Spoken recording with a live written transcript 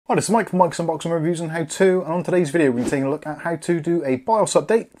Hi, this is Mike from Mike's Unboxing Reviews and How To, and on today's video we're going to be taking a look at how to do a BIOS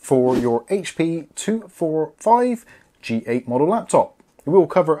update for your HP 245 G8 model laptop. We will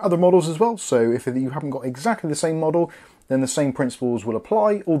cover other models as well, so if you haven't got exactly the same model, then the same principles will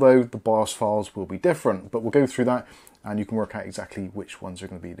apply, although the BIOS files will be different. But we'll go through that and you can work out exactly which ones are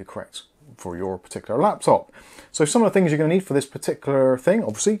going to be the correct for your particular laptop. So some of the things you're going to need for this particular thing,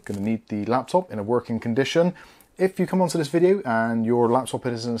 obviously, you're going to need the laptop in a working condition. If you come onto this video and your laptop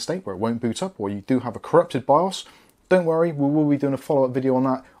is in a state where it won't boot up, or you do have a corrupted BIOS, don't worry, we will be doing a follow-up video on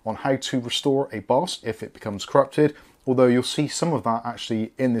that, on how to restore a BIOS if it becomes corrupted, although you'll see some of that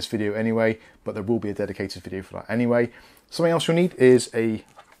actually in this video anyway, but there will be a dedicated video for that anyway. Something else you'll need is a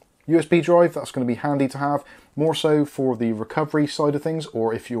USB drive. That's going to be handy to have, more so for the recovery side of things,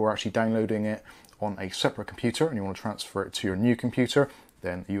 or if you're actually downloading it on a separate computer and you want to transfer it to your new computer,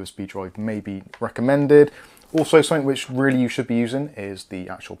 then a USB drive may be recommended. Also, something which really you should be using is the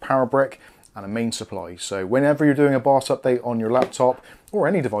actual power brick and a main supply. So whenever you're doing a BIOS update on your laptop, or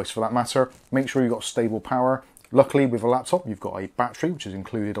any device for that matter, make sure you've got stable power. Luckily with a laptop, you've got a battery, which is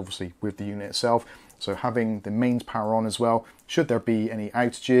included obviously with the unit itself. So having the mains power on as well, should there be any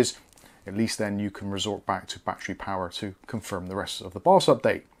outages, at least then you can resort back to battery power to confirm the rest of the BIOS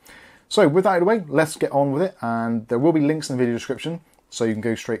update. So with that out of the way, let's get on with it, and there will be links in the video description, so you can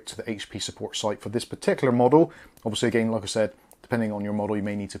go straight to the HP support site for this particular model. Obviously, again, like I said, depending on your model, you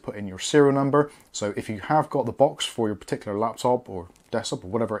may need to put in your serial number. So if you have got the box for your particular laptop or desktop or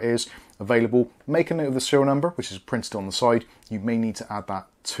whatever it is available, make a note of the serial number, which is printed on the side. You may need to add that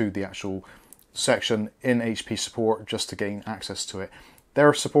to the actual section in HP support just to gain access to it.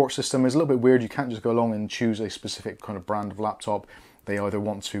 Their support system is a little bit weird. You can't just go along and choose a specific kind of brand of laptop. They either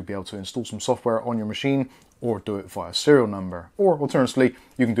want to be able to install some software on your machine or do it via serial number. Or alternatively,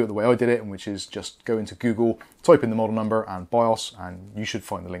 you can do it the way I did it, which is just go into Google, type in the model number and BIOS, and you should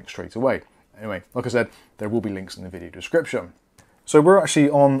find the link straight away. Anyway, like I said, there will be links in the video description. So we're actually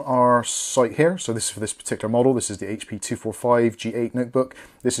on our site here. So this is for this particular model. This is the HP 245 G8 notebook.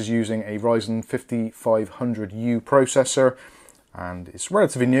 This is using a Ryzen 5500U processor, and it's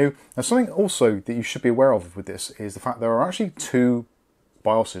relatively new. Now, something also that you should be aware of with this is the fact there are actually two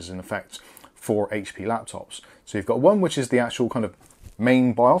BIOSes in effect for HP laptops. So you've got one which is the actual kind of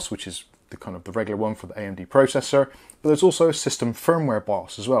main BIOS, which is the kind of the regular one for the AMD processor, but there's also a system firmware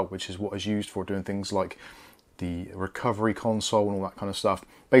BIOS as well, which is what is used for doing things like the recovery console and all that kind of stuff.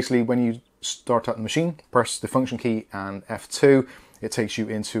 Basically, when you start up the machine, press the function key and F2, it takes you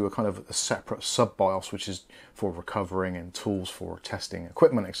into a kind of a separate sub BIOS, which is for recovering and tools for testing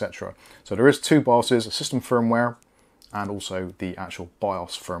equipment, etc. So there is two BIOSes, a system firmware and also the actual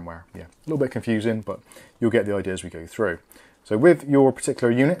BIOS firmware. Yeah, a little bit confusing, but you'll get the idea as we go through. So with your particular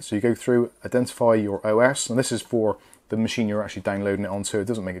unit, so you go through, identify your OS, and this is for the machine you're actually downloading it onto. It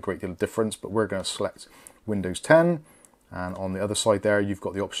doesn't make a great deal of difference, but we're going to select Windows 10, and on the other side there, you've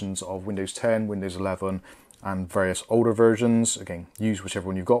got the options of Windows 10, Windows 11, and various older versions. Again, use whichever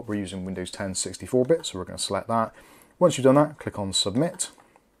one you've got. We're using Windows 10 64-bit, so we're going to select that. Once you've done that, click on Submit.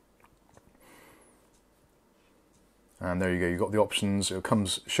 And there you go, you've got the options. It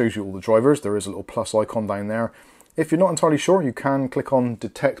shows you all the drivers. There is a little plus icon down there. If you're not entirely sure, you can click on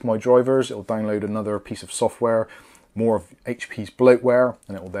Detect My Drivers. It'll download another piece of software, more of HP's bloatware,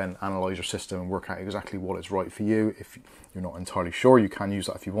 and it will then analyze your system and work out exactly what is right for you. If you're not entirely sure, you can use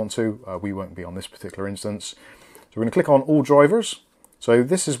that if you want to. We won't be on this particular instance. So we're going to click on All Drivers. So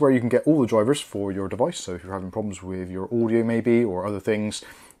this is where you can get all the drivers for your device. So if you're having problems with your audio maybe, or other things,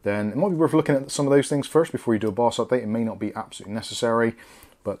 then it might be worth looking at some of those things first before you do a BIOS update. It may not be absolutely necessary,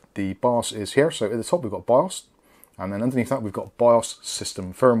 but the BIOS is here. So at the top we've got BIOS, and then underneath that we've got BIOS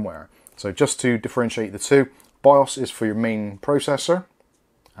System Firmware. So just to differentiate the two, BIOS is for your main processor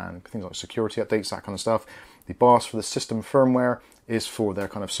and things like security updates, that kind of stuff. The BIOS for the system firmware is for their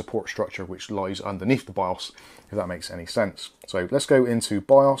kind of support structure, which lies underneath the BIOS, if that makes any sense. So let's go into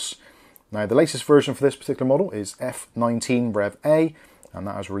BIOS. Now the latest version for this particular model is F19 Rev A, and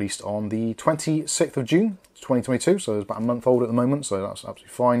that was released on the 26th of June 2022, so it's about a month old at the moment, so that's absolutely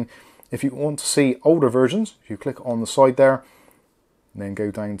fine. If you want to see older versions, if you click on the side there, and then go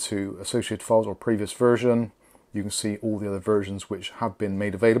down to associated files or previous version, you can see all the other versions which have been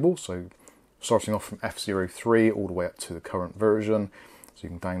made available. So starting off from F03 all the way up to the current version, so you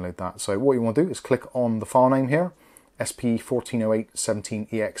can download that. So what you want to do is click on the file name here,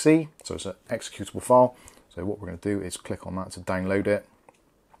 SP140817exe, so it's an executable file. So what we're going to do is click on that to download it.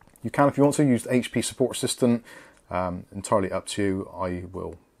 You can, if you want to, use the HP Support Assistant, entirely up to you. I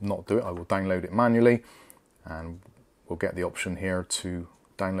will not do it, I will download it manually, and we'll get the option here to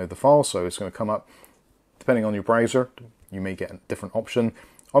download the file. So it's going to come up, depending on your browser, you may get a different option.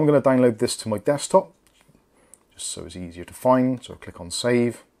 I'm going to download this to my desktop, just so it's easier to find. So I'll click on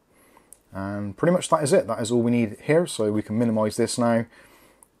save. And pretty much that is it. That is all we need here. So we can minimize this now,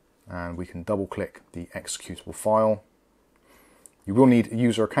 and we can double click the executable file. You will need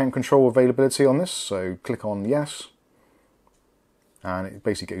user account control availability on this, so click on yes. And it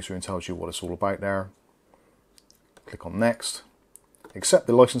basically goes through and tells you what it's all about there. Click on next. Accept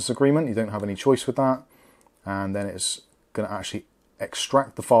the license agreement. You don't have any choice with that. And then it's going to actually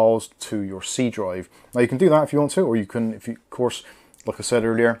extract the files to your C drive. Now you can do that if you want to, or you can, if you, of course, like I said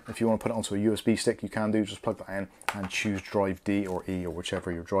earlier, if you want to put it onto a USB stick, you can do. Just plug that in and choose drive D or E or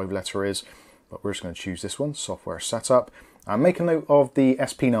whichever your drive letter is. But we're just going to choose this one, software setup. And make a note of the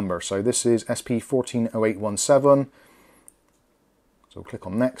SP number. So this is SP140817. So click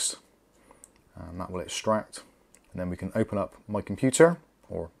on next, and that will extract. And then we can open up My Computer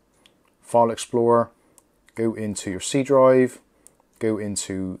or File Explorer, go into your C drive, go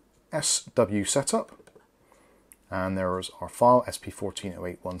into SW Setup. And there's our file,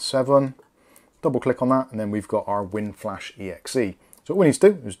 SP140817. Double click on that, and then we've got our WinFlash.exe. So what we need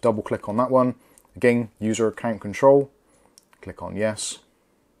to do is double click on that one. Again, user account control. Click on yes.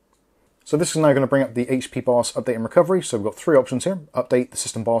 So this is now going to bring up the HP BIOS update and recovery. So we've got three options here. Update the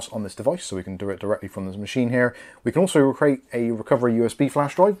system BIOS on this device, so we can do it directly from this machine here. We can also create a recovery USB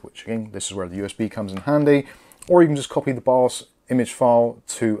flash drive, which again, this is where the USB comes in handy. Or you can just copy the BIOS image file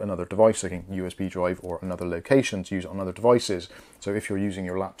to another device, again, USB drive or another location to use on other devices. So if you're using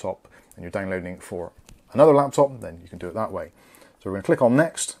your laptop and you're downloading it for another laptop, then you can do it that way. So we're going to click on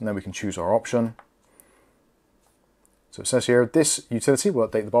next, and then we can choose our option. So it says here, this utility will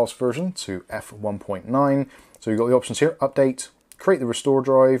update the BIOS version to F1.9. So you've got the options here, update, create the restore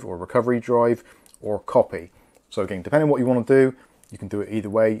drive or recovery drive, or copy. So again, depending on what you want to do, you can do it either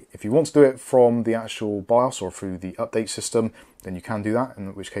way. If you want to do it from the actual BIOS or through the update system, then you can do that,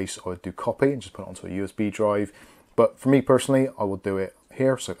 in which case I would do copy and just put it onto a USB drive. But for me personally, I will do it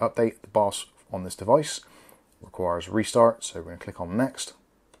here. So update the BIOS on this device, requires restart. So we're going to click on next.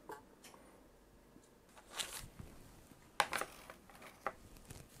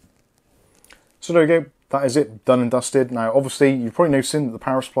 So there you go, that is it, done and dusted. Now obviously you've probably noticed that the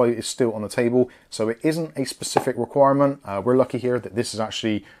power supply is still on the table, so it isn't a specific requirement. We're lucky here that this is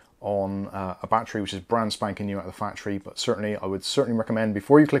actually on a battery which is brand spanking new out of the factory, but certainly I would certainly recommend,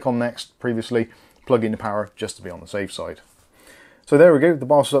 before you click on next previously, plug in the power just to be on the safe side. So there we go, the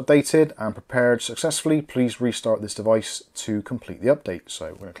BIOS is updated and prepared successfully. Please restart this device to complete the update. So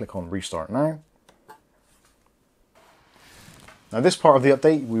we're going to click on restart now. Now this part of the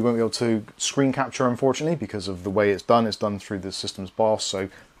update we won't be able to screen capture, unfortunately, because of the way it's done. It's done through the system's BIOS, so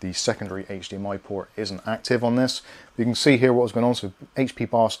the secondary HDMI port isn't active on this. You can see here what's going on. So HP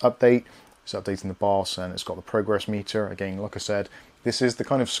BIOS update, it's updating the BIOS and it's got the progress meter. Again, like I said, this is the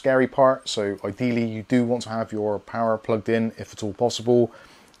kind of scary part. So ideally you do want to have your power plugged in if at all possible.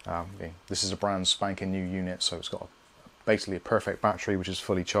 This is a brand spanking new unit, so it's got basically a perfect battery which is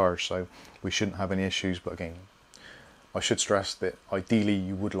fully charged, so we shouldn't have any issues. But again, I should stress that ideally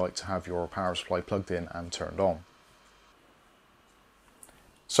you would like to have your power supply plugged in and turned on.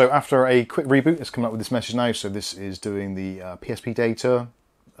 So after a quick reboot, it's coming up with this message now. So this is doing the PSP data,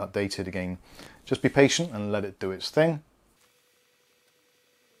 updated again. Just be patient and let it do its thing.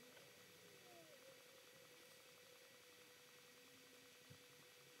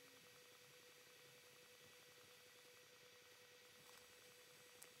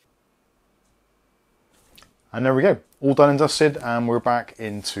 And there we go, all done and dusted, and we're back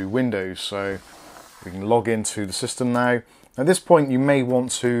into Windows. So we can log into the system now. At this point, you may want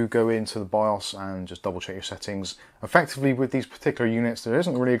to go into the BIOS and just double check your settings. Effectively, with these particular units, there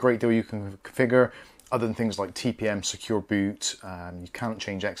isn't really a great deal you can configure other than things like TPM, secure boot. You can't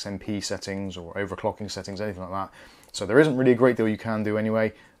change XMP settings or overclocking settings, anything like that. So there isn't really a great deal you can do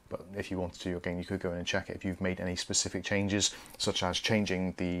anyway. But if you wanted to, again, you could go in and check it if you've made any specific changes, such as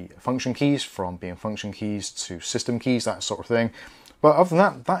changing the function keys from being function keys to system keys, that sort of thing. But other than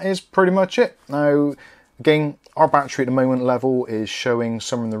that, that is pretty much it. Now, again, our battery at the moment level is showing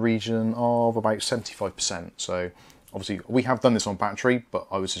somewhere in the region of about 75%. So obviously we have done this on battery, but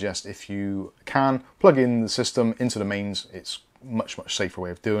I would suggest if you can plug in the system into the mains, it's much safer way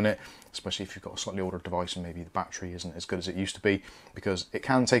of doing it, especially if you've got a slightly older device and maybe the battery isn't as good as it used to be, because it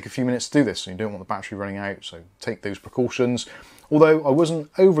can take a few minutes to do this, so you don't want the battery running out, so take those precautions. Although I wasn't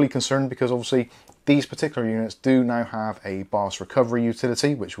overly concerned, because obviously these particular units do now have a BIOS recovery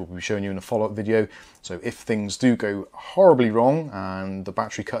utility, which we'll be showing you in a follow-up video. So if things do go horribly wrong and the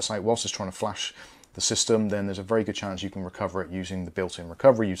battery cuts out whilst it's trying to flash the system, then there's a very good chance you can recover it using the built-in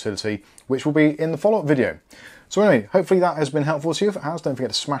recovery utility, which will be in the follow-up video. So anyway, hopefully that has been helpful to you. If it has, don't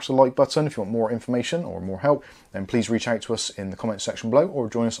forget to smash the like button. If you want more information or more help, then please reach out to us in the comments section below or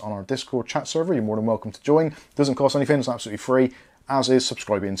join us on our Discord chat server. You're more than welcome to join. It doesn't cost anything, it's absolutely free, as is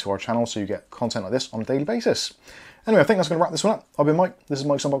subscribing to our channel so you get content like this on a daily basis. Anyway, I think that's going to wrap this one up. I've been Mike, this is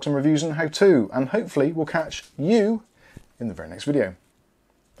Mike's Unboxing Reviews and How To, and hopefully we'll catch you in the very next video.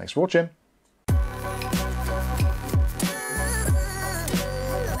 Thanks for watching.